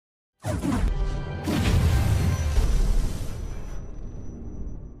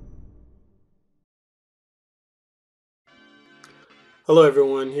Hello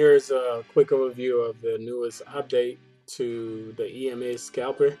everyone, here's a quick overview of the newest update to the EMA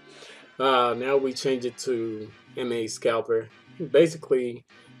Scalper. Now we change it to MA Scalper. Basically,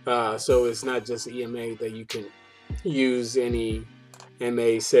 so it's not just EMA that you can use any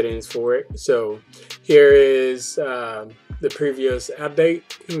MA settings for it. So here is the previous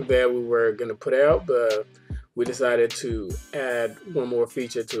update that we were going to put out, but we decided to add one more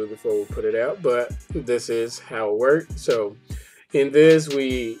feature to it before we put it out. But this is how it worked. So in this,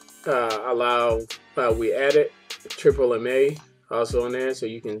 we added triple MA also on there, so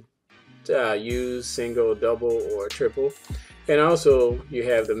you can use single, double, or triple. And also, you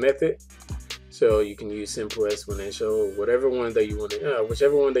have the method, so you can use simple, exponential, whatever one that you want to,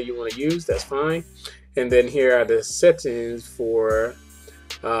 whichever one that you want to use, that's fine. And then here are the settings for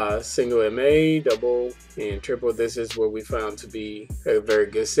single MA, double, and triple. This is what we found to be a very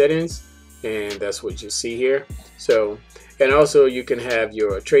good settings, and that's what you see here. So, and also you can have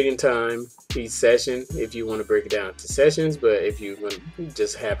your trading time each session if you want to break it down to sessions. But if you want to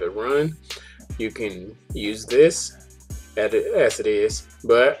just have it run, you can use this as it is.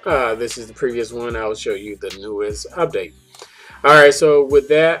 But this is the previous one. I will show you the newest update. All right. So with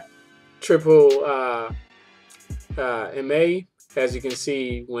that, triple MA. As you can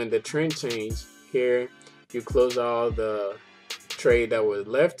see, when the trend changed here, you close all the trade that was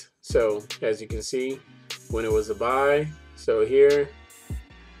left. So as you can see, when it was a buy, so here,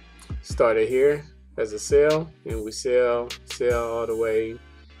 started here as a sell, and we sell all the way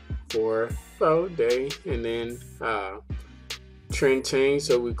for about a day, and then trend change,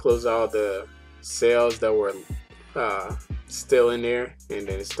 so we close all the sales that were still in there, and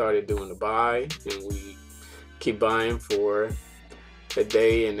then it started doing the buy, and we keep buying for a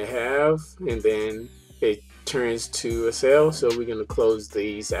day and a half, and then it turns to a sale, so we're going to close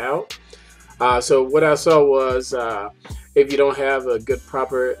these out. So what I saw was if you don't have a good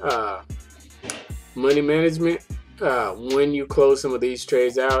proper money management, when you close some of these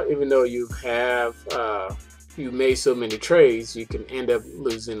trades out, even though you have you made so many trades, you can end up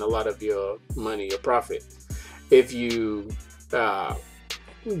losing a lot of your money or profit if you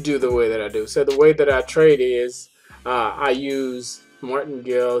do the way that I do. So the way that I trade is I use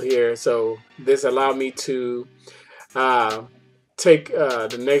martingale here. So this allowed me to take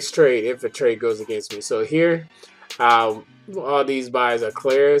the next trade if a trade goes against me. So here, all these buys are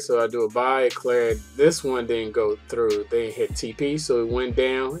cleared. So I do a buy, it cleared. This one didn't go through. They didn't hit TP, so it went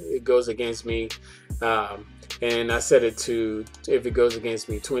down. It goes against me. And I set it to, if it goes against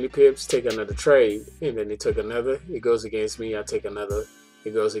me 20 pips, take another trade. And then it took another. It goes against me, I take another.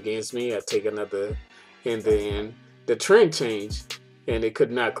 It goes against me, I take another. And then the trend changed, and it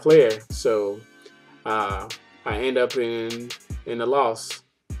could not clear. So I end up in a loss.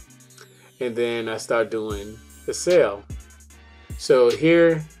 And then I start doing the sell. So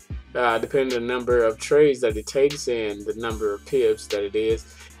here, depending on the number of trades that it takes and the number of pips that it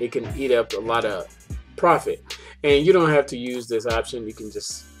is, it can eat up a lot of profit. And you don't have to use this option. You can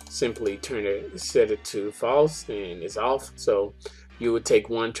just simply set it to false, and it's off. So you would take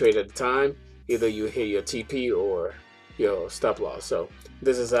one trade at a time. Either you hit your TP or your stop loss. So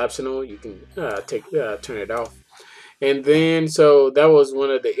this is optional. You can turn it off. And then, so that was one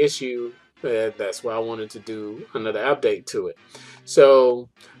of the issue. That's why I wanted to do another update to it. So,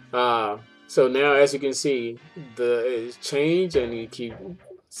 so now, as you can see, it's changed, and you keep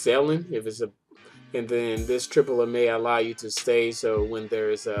selling if it's a. And then this triple may allow you to stay. So when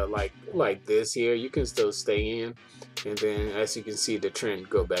there's a like this here, you can still stay in. And then, as you can see, the trend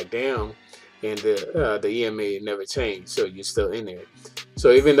go back down, and the EMA never changed, so you're still in there.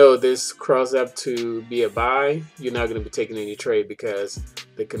 So even though this crossed up to be a buy, you're not going to be taking any trade because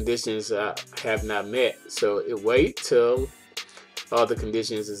the conditions have not met. So it wait till all the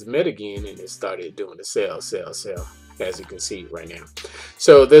conditions is met again, and it started doing the sell, as you can see right now.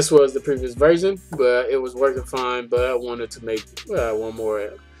 So this was the previous version, but it was working fine, but I wanted to make one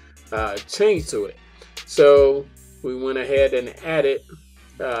more change to it. So we went ahead and added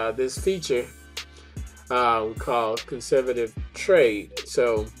this feature we call conservative trade.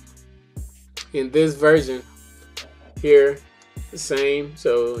 So in this version here, the same,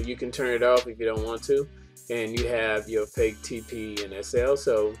 so you can turn it off if you don't want to, and you have your fake TP and SL.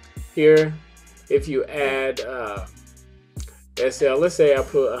 So here, if you add SL, let's say I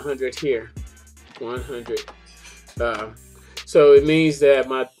put 100 here, 100. So it means that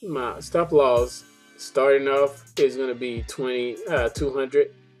my stop loss starting off is going to be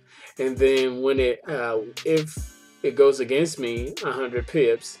 200, and then when if it goes against me 100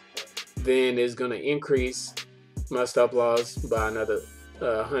 pips, then it's going to increase my stop loss by another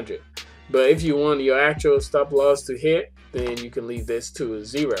 100. But if you want your actual stop loss to hit, then you can leave this to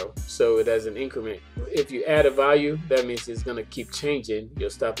 0 so it doesn't increment. If you add a value, that means it's going to keep changing. Your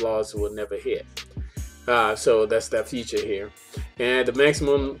stop loss will never hit. So that's that feature here. And the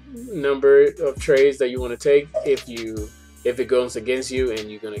maximum number of trades that you want to take if it goes against you and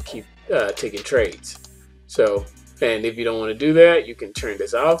you're going to keep taking trades. So, and if you don't want to do that, you can turn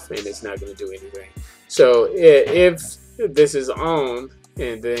this off and it's not going to do anything. So if this is on,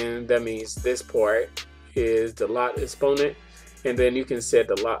 and then that means this part is the lot exponent, and then you can set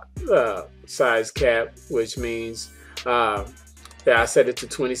the lot size cap, which means that I set it to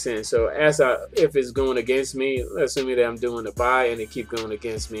 20 cents. So if it's going against me, assuming that I'm doing a buy and it keep going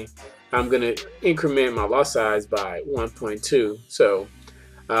against me, I'm gonna increment my lot size by 1.2. So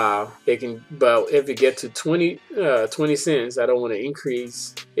it can, but if it get to 20 cents, I don't want to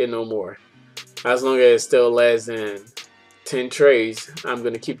increase it no more. As long as it's still less than 10 trades, I'm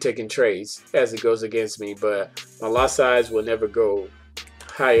going to keep taking trades as it goes against me, but my lot size will never go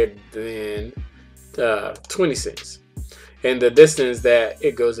higher than 20 cents. And the distance that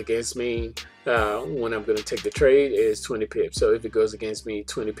it goes against me when I'm going to take the trade is 20 pips. So if it goes against me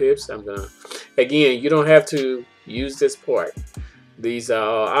 20 pips, I'm going to, again, you don't have to use this part. These are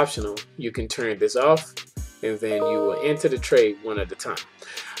all optional. You can turn this off and then you will enter the trade one at a time.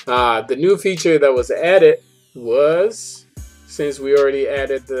 The new feature that was added was, since we already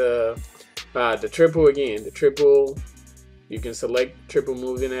added the triple again, the triple, you can select triple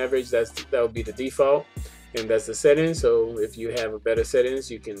moving average. That would be the default, and that's the setting. So if you have a better settings,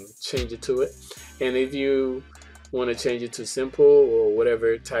 you can change it to it. And if you want to change it to simple or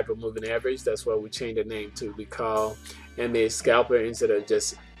whatever type of moving average, that's why we changed the name to. We call MA Scalper instead of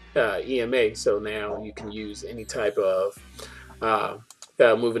just EMA. So now you can use any type of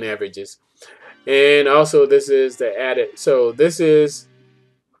moving averages. And also this is the added, so this is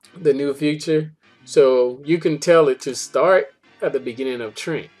the new feature. So you can tell it to start at the beginning of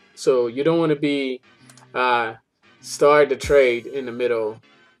trend. So you don't want to be start the trade in the middle.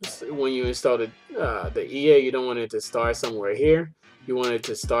 When you install the EA, you don't want it to start somewhere here. You want it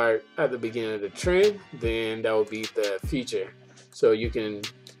to start at the beginning of the trend, then that will be the feature. So you can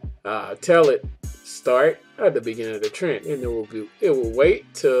tell it start at the beginning of the trend, and it will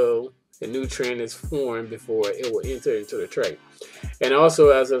wait till the new trend is formed before it will enter into the trade. And also,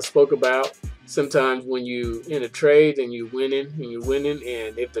 as I spoke about, sometimes when you in a trade and you're winning,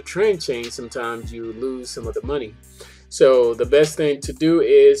 and if the trend changes, sometimes you lose some of the money. So the best thing to do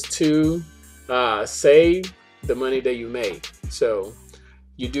is to save the money that you made. So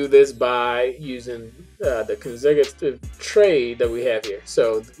you do this by using the consecutive trade that we have here.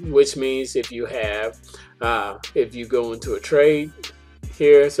 So which means if you have, if you go into a trade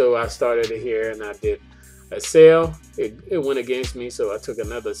here, so I started it here and I did a sale, it went against me, so I took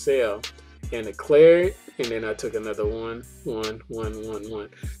another sale and it cleared, and then I took another one.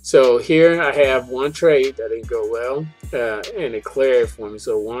 So here I have one trade that didn't go well, and it cleared for me.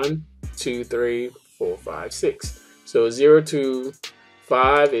 So 1, 2, 3, 4, 5, 6. So 0 to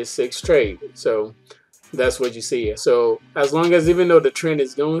 5 is 6 trade. So that's what you see here. So as long as, even though the trend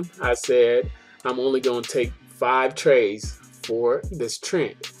is going, I said I'm only going to take 5 trades for this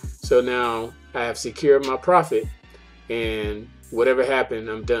trend. So now I have secured my profit, and whatever happened,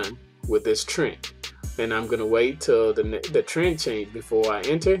 I'm done with this trend. And I'm gonna wait till the trend change before I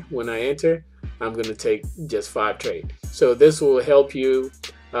enter. When I enter, I'm gonna take just 5 trades. So this will help you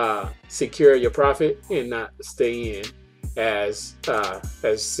secure your profit and not stay in, as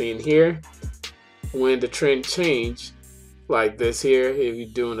seen here. When the trend change like this here, if you're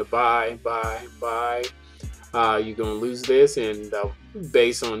doing a buy, you're gonna lose this, and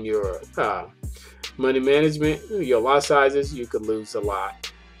based on your money management, your lot sizes, you could lose a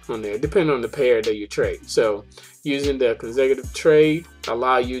lot on there, depending on the pair that you trade. So using the consecutive trade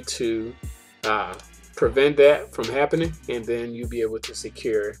allow you to prevent that from happening, and then you'll be able to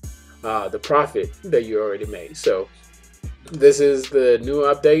secure the profit that you already made. So this is the new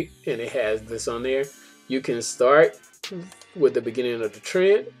update, and it has this on there. You can start with the beginning of the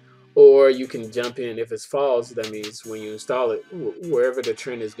trend, or you can jump in if it's false. That means when you install it, wherever the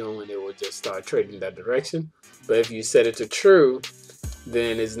trend is going, it will just start trading that direction. But if you set it to true,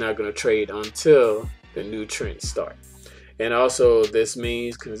 then it's not going to trade until the new trend start. And also, this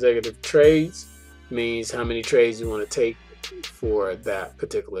means consecutive trades means how many trades you want to take for that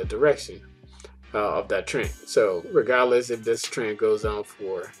particular direction of that trend. So regardless if this trend goes on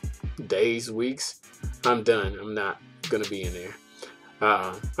for days, weeks, I'm done. I'm not going to be in there.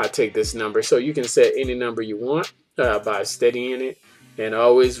 I take this number. So you can set any number you want by studying it, and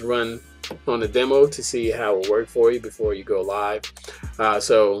always run on the demo to see how it will work for you before you go live.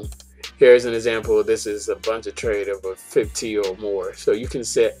 So Here's an example. This is a bunch of trade over 50 or more. So you can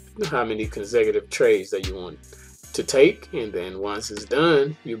set how many consecutive trades that you want to take, and then once it's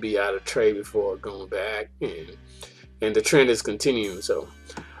done, you'll be out of trade before going back, and the trend is continuing. So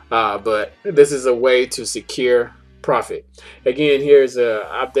but this is a way to secure profit. Again, here's an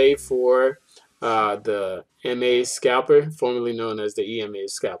update for the MA Scalper, formerly known as the EMA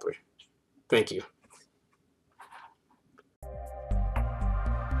Scalper. Thank you.